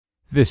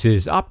This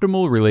is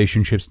Optimal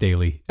Relationships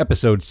Daily,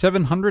 episode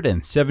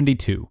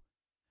 772.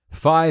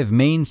 5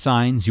 Main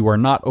Signs You Are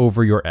Not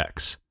Over Your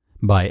Ex,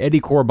 by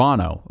Eddie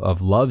Corbano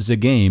of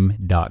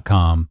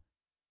lovesagame.com.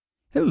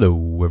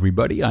 Hello,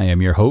 everybody. I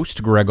am your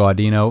host, Greg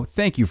Audino.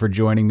 Thank you for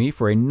joining me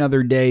for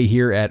another day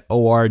here at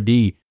ORD.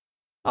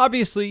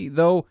 Obviously,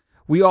 though,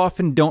 we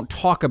often don't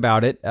talk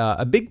about it.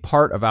 A big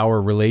part of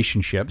our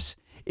relationships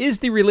is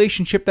the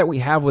relationship that we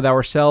have with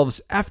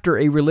ourselves after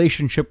a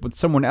relationship with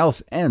someone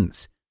else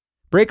ends.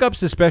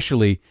 Breakups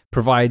especially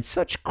provide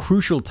such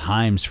crucial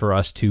times for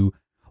us to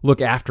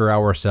look after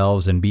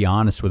ourselves and be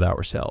honest with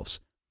ourselves.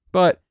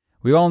 But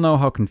we all know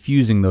how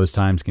confusing those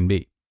times can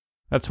be.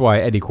 That's why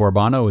Eddie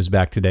Corbano is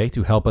back today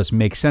to help us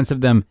make sense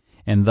of them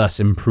and thus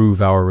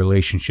improve our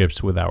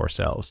relationships with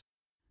ourselves.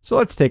 So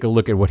let's take a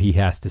look at what he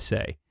has to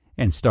say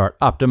and start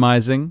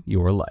optimizing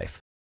your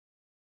life.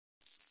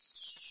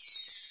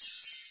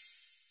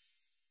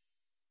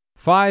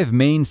 5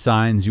 Main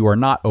Signs You Are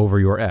Not Over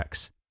Your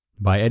Ex,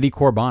 by Eddie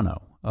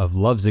Corbano of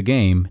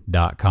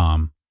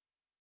lovesagame.com.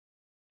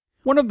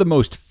 One of the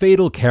most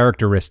fatal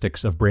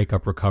characteristics of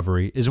breakup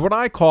recovery is what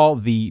I call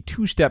the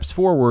 2 steps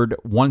forward,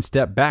 1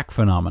 step back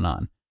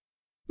phenomenon.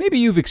 Maybe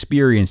you've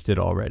experienced it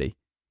already.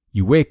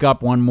 You wake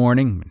up one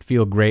morning and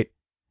feel great.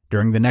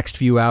 During the next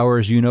few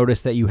hours, you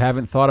notice that you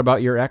haven't thought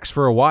about your ex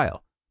for a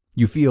while.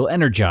 You feel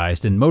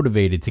energized and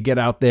motivated to get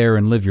out there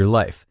and live your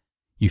life.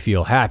 You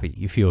feel happy.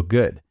 You feel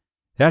good.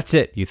 That's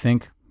it, you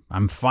think.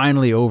 I'm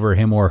finally over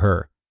him or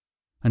her.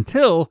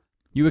 Until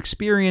you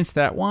experience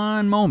that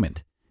one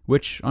moment,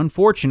 which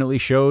unfortunately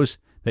shows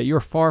that you're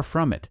far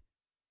from it.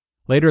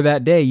 Later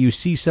that day, you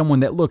see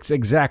someone that looks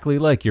exactly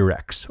like your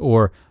ex,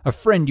 or a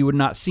friend you had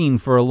not seen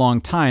for a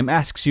long time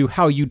asks you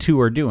how you two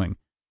are doing.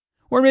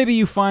 Or maybe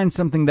you find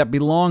something that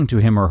belonged to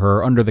him or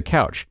her under the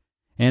couch,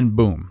 and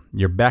boom,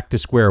 you're back to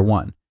square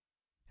one.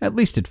 At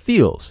least it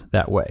feels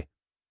that way.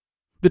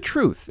 The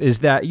truth is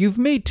that you've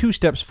made 2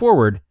 steps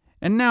forward,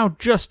 and now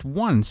just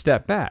 1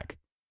 step back.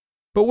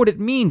 But what it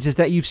means is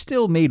that you've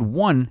still made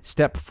 1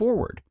 step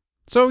forward.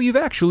 So you've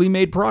actually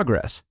made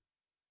progress.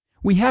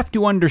 We have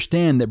to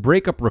understand that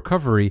breakup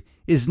recovery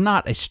is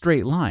not a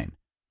straight line.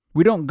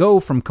 We don't go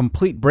from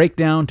complete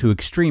breakdown to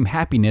extreme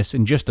happiness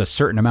in just a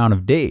certain amount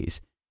of days.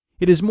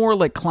 It is more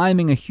like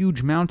climbing a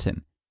huge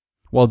mountain.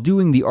 While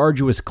doing the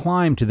arduous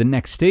climb to the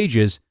next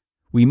stages,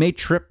 we may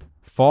trip,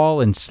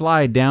 fall, and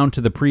slide down to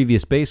the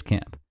previous base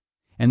camp.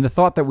 And the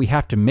thought that we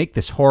have to make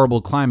this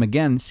horrible climb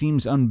again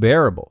seems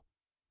unbearable.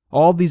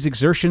 All these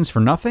exertions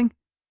for nothing?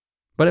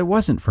 But it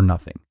wasn't for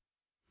nothing.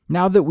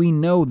 Now that we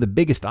know the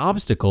biggest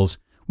obstacles,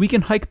 we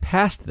can hike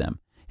past them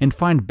and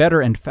find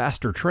better and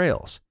faster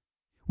trails.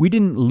 We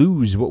didn't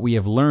lose what we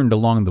have learned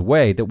along the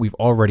way that we've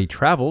already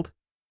traveled.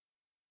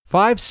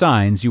 5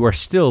 signs you are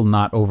still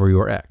not over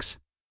your ex.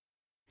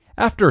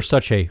 After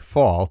such a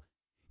fall,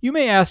 you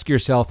may ask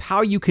yourself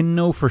how you can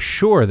know for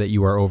sure that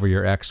you are over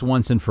your ex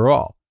once and for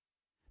all.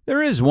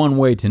 There is one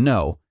way to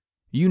know.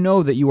 You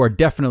know that you are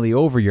definitely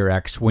over your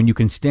ex when you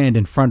can stand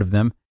in front of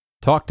them,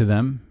 talk to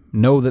them,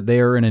 know that they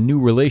are in a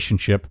new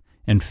relationship,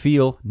 and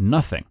feel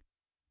nothing.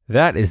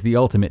 That is the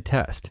ultimate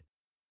test.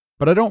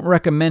 But I don't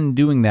recommend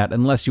doing that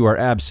unless you are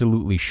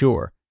absolutely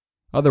sure.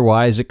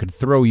 Otherwise, it could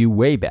throw you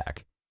way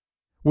back.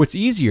 What's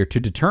easier to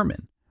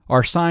determine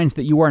are signs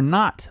that you are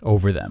not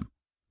over them.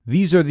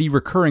 These are the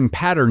recurring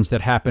patterns that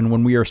happen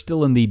when we are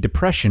still in the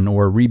depression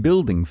or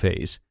rebuilding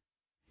phase.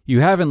 You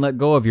haven't let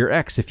go of your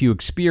ex if you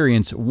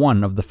experience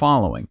one of the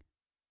following.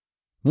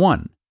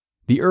 1.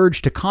 The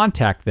urge to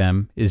contact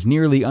them is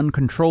nearly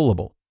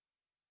uncontrollable.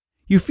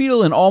 You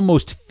feel an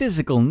almost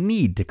physical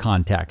need to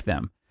contact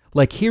them,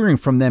 like hearing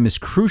from them is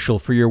crucial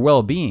for your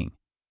well-being.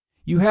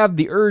 You have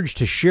the urge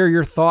to share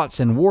your thoughts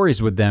and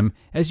worries with them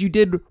as you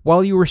did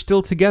while you were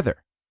still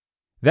together.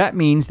 That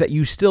means that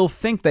you still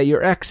think that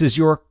your ex is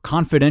your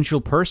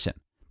confidential person,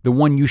 the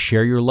one you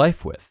share your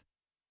life with.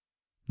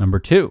 Number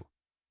 2.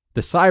 The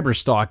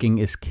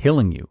cyberstalking is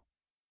killing you.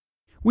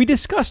 We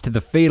discussed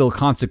the fatal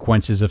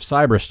consequences of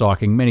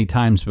cyberstalking many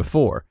times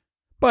before,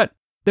 but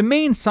the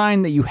main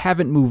sign that you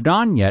haven't moved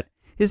on yet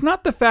is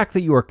not the fact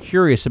that you are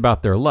curious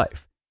about their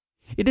life.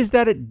 It is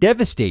that it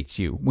devastates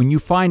you when you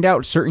find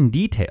out certain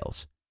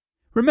details.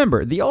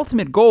 Remember, the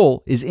ultimate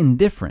goal is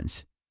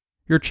indifference.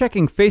 You're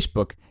checking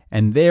Facebook,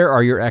 and there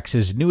are your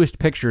ex's newest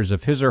pictures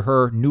of his or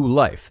her new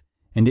life,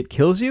 and it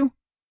kills you?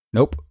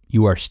 Nope,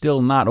 you are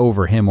still not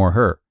over him or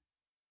her.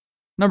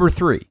 Number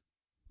 3.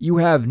 You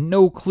have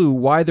no clue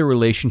why the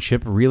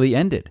relationship really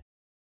ended.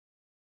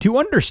 To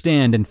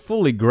understand and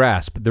fully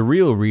grasp the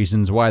real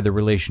reasons why the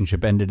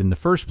relationship ended in the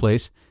first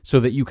place,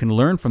 so that you can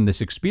learn from this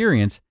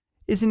experience,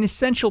 is an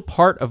essential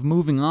part of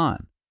moving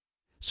on.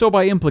 So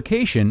by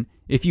implication,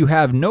 if you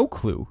have no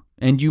clue,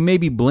 and you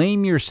maybe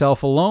blame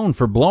yourself alone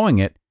for blowing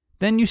it,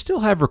 then you still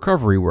have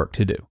recovery work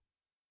to do.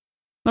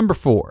 Number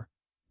 4.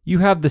 You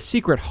have the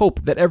secret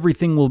hope that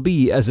everything will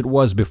be as it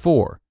was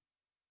before.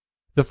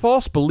 The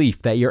false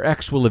belief that your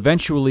ex will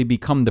eventually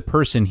become the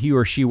person he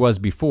or she was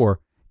before,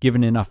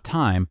 given enough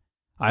time,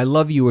 I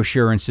love you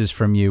assurances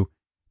from you,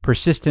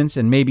 persistence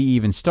and maybe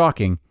even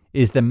stalking,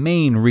 is the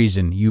main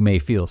reason you may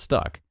feel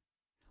stuck.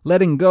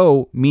 Letting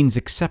go means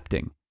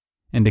accepting,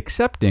 and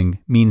accepting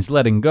means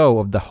letting go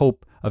of the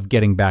hope of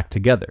getting back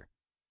together.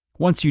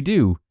 Once you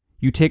do,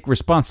 you take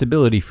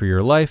responsibility for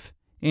your life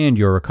and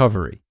your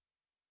recovery.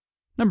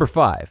 Number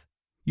 5.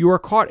 You are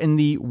caught in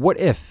the what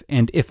if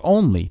and if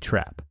only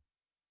trap.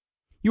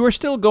 You are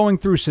still going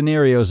through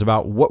scenarios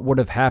about what would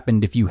have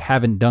happened if you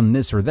haven't done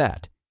this or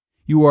that.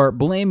 You are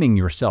blaming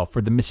yourself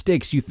for the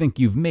mistakes you think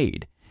you've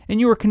made,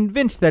 and you are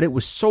convinced that it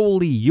was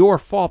solely your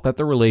fault that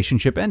the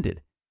relationship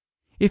ended.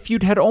 If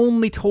you'd had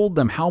only told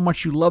them how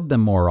much you loved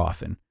them more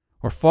often,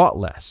 or fought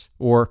less,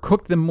 or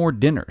cooked them more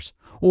dinners,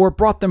 or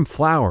brought them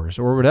flowers,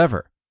 or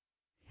whatever.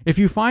 If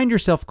you find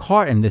yourself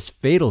caught in this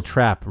fatal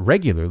trap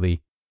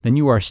regularly, then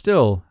you are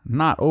still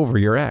not over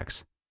your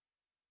ex.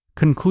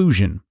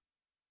 Conclusion.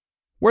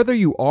 Whether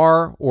you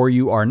are or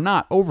you are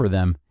not over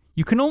them,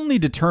 you can only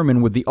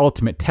determine with the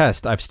ultimate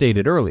test I've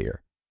stated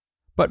earlier.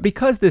 But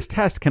because this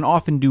test can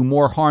often do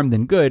more harm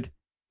than good,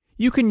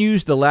 you can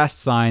use the last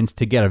signs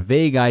to get a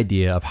vague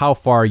idea of how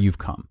far you've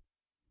come.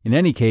 In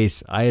any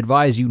case, I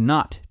advise you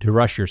not to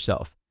rush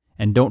yourself,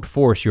 and don't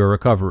force your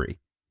recovery,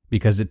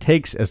 because it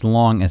takes as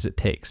long as it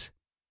takes.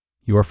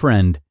 Your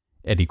friend,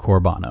 Eddie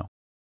Corbano.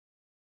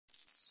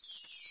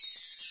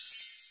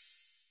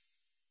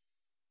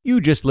 You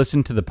just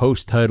listened to the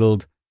post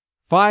titled,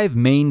 5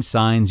 Main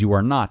Signs You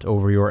Are Not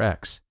Over Your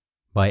Ex,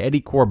 by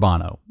Eddie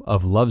Corbano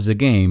of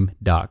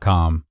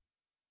lovesagame.com.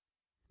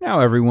 Now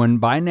everyone,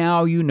 by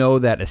now you know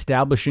that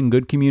establishing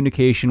good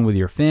communication with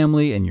your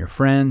family and your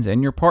friends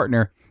and your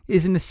partner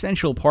is an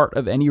essential part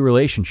of any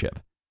relationship.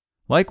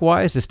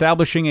 Likewise,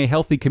 establishing a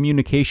healthy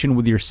communication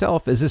with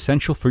yourself is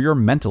essential for your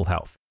mental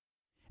health.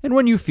 And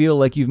when you feel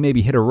like you've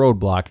maybe hit a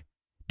roadblock,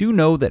 do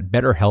know that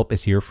BetterHelp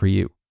is here for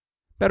you.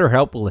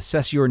 BetterHelp will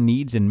assess your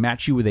needs and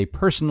match you with a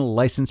personal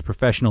licensed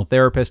professional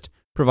therapist,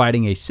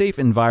 providing a safe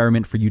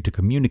environment for you to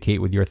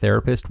communicate with your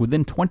therapist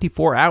within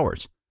 24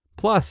 hours.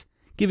 Plus,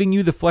 giving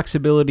you the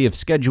flexibility of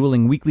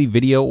scheduling weekly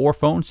video or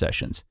phone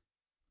sessions.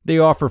 They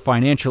offer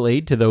financial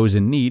aid to those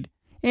in need,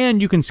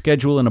 and you can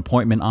schedule an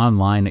appointment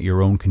online at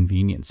your own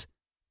convenience.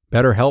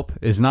 BetterHelp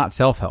is not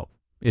self-help.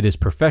 It is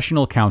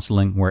professional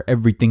counseling where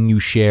everything you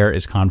share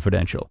is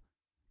confidential.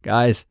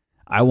 Guys,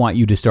 I want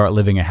you to start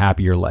living a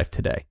happier life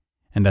today.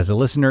 And as a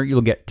listener,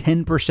 you'll get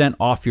 10%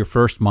 off your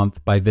first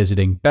month by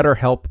visiting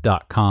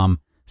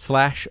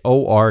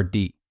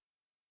betterhelp.com/ORD.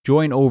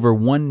 Join over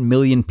 1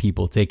 million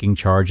people taking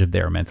charge of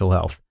their mental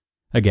health.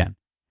 Again,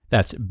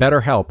 that's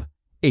BetterHelp,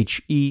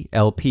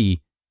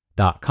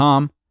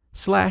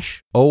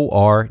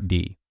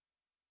 HELP.com/ORD.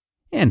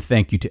 And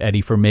thank you to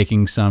Eddie for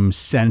making some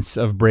sense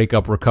of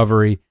breakup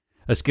recovery,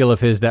 a skill of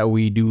his that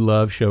we do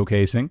love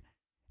showcasing.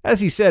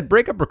 As he said,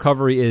 breakup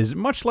recovery is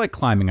much like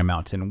climbing a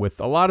mountain,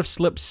 with a lot of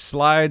slips,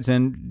 slides,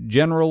 and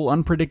general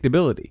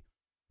unpredictability.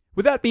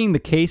 With that being the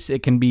case,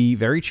 it can be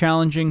very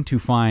challenging to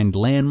find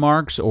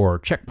landmarks or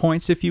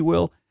checkpoints, if you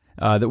will,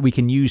 that we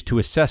can use to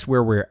assess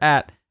where we're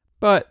at.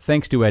 But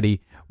thanks to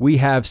Eddie, we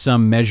have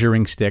some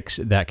measuring sticks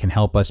that can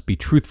help us be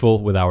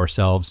truthful with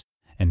ourselves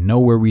and know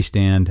where we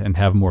stand and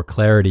have more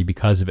clarity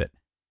because of it.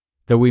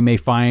 Though we may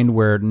find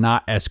we're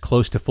not as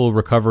close to full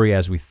recovery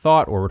as we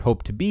thought or would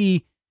hope to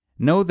be,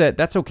 know that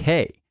that's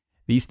okay.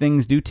 These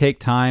things do take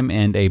time,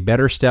 and a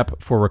better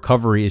step for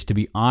recovery is to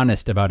be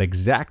honest about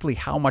exactly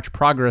how much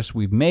progress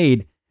we've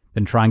made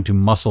than trying to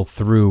muscle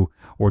through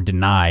or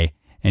deny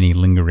any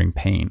lingering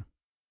pain.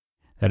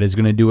 That is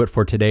going to do it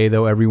for today,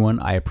 though, everyone.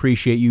 I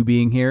appreciate you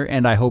being here,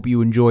 and I hope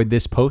you enjoyed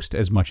this post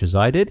as much as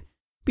I did.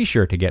 Be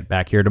sure to get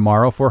back here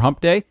tomorrow for Hump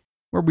Day,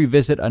 where we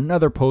visit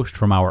another post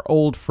from our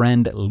old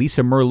friend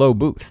Lisa Merlot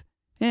Booth,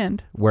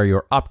 and where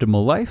your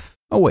optimal life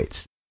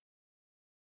awaits.